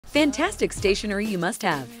Fantastic stationery you must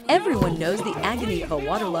have. Everyone knows the agony of a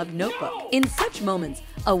waterlogged notebook. In such moments,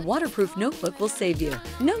 a waterproof notebook will save you.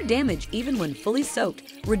 No damage even when fully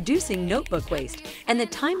soaked, reducing notebook waste, and the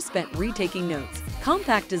time spent retaking notes.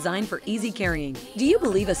 Compact design for easy carrying. Do you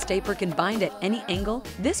believe a stapler can bind at any angle?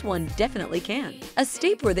 This one definitely can. A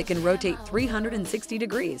stapler that can rotate 360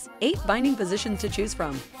 degrees, 8 binding positions to choose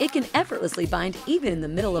from. It can effortlessly bind even in the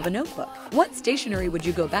middle of a notebook. What stationery would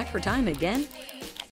you go back for time again?